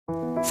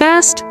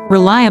Fast,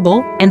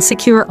 reliable, and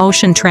secure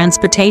ocean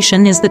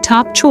transportation is the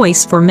top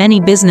choice for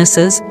many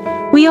businesses.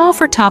 We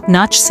offer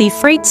top-notch sea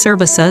freight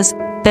services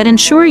that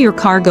ensure your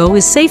cargo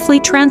is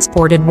safely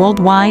transported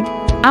worldwide.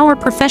 Our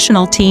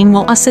professional team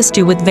will assist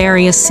you with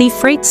various sea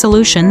freight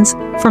solutions,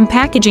 from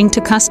packaging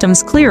to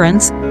customs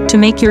clearance, to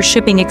make your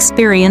shipping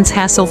experience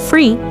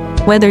hassle-free.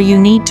 Whether you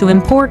need to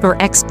import or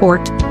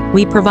export,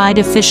 we provide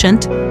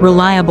efficient,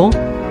 reliable,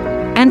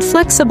 and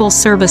flexible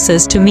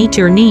services to meet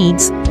your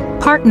needs.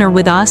 Partner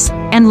with us,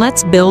 and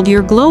let's build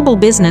your global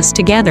business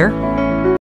together.